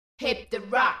Hip the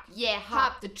rock, yeah,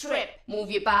 hop the trip. Move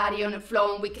your body on the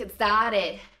floor and we can start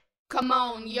it. Come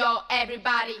on, yo,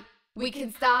 everybody, we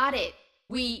can start it.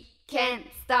 We can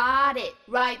start it.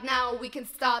 Right now we can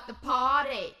start the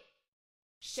party.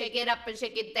 Shake it up and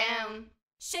shake it down.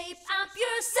 Shape up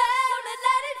your soul and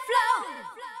let it flow.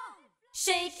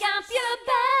 Shake up your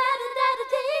body,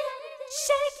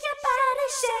 shake your body,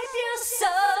 shape your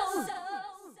soul.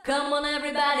 Come on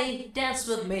everybody, dance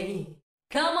with me.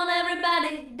 Come on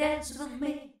everybody, dance with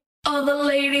me. All the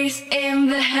ladies in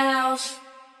the house,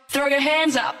 throw your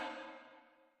hands up.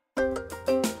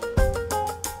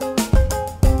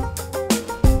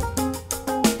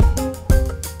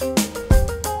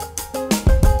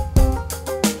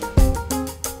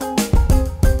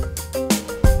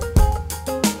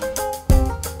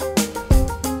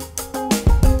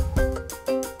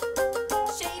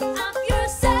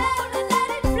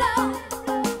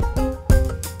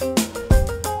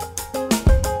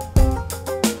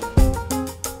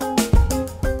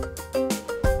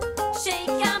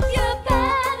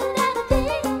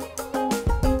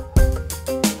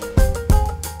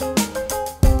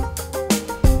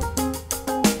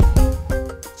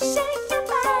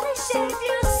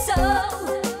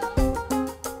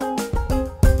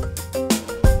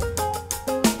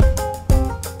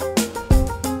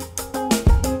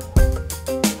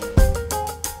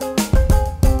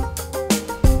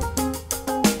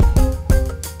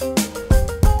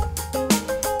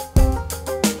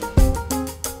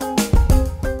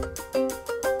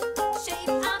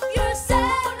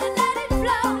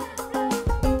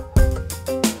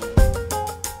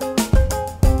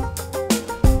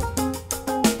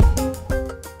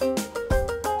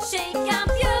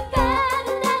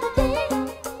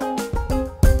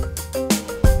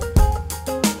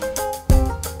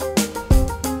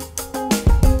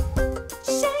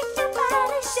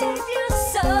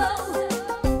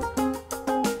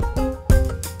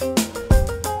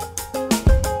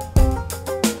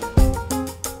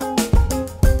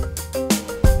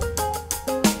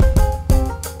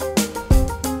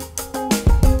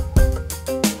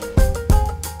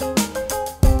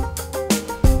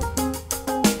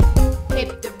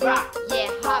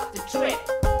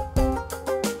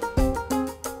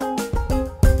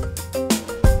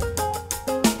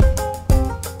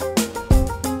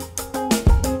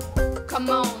 Come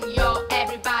on, yo,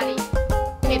 everybody,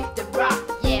 hip the rock,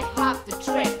 yeah, hop the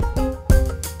trip.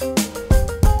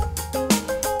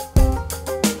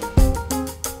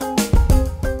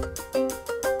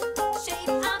 Shape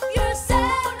up your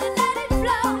soul and let it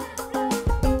flow.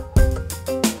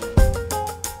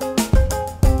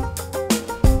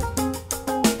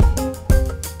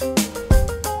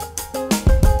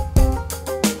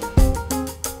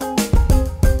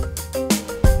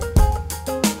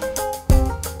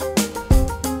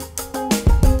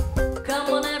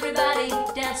 Come on everybody,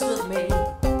 dance with me.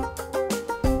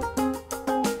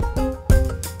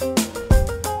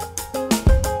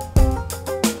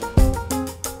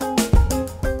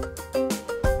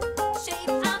 Shape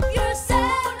up your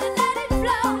soul and let it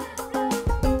flow.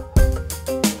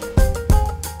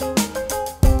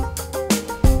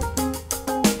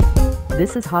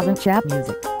 This is Hot and Chap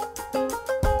Music.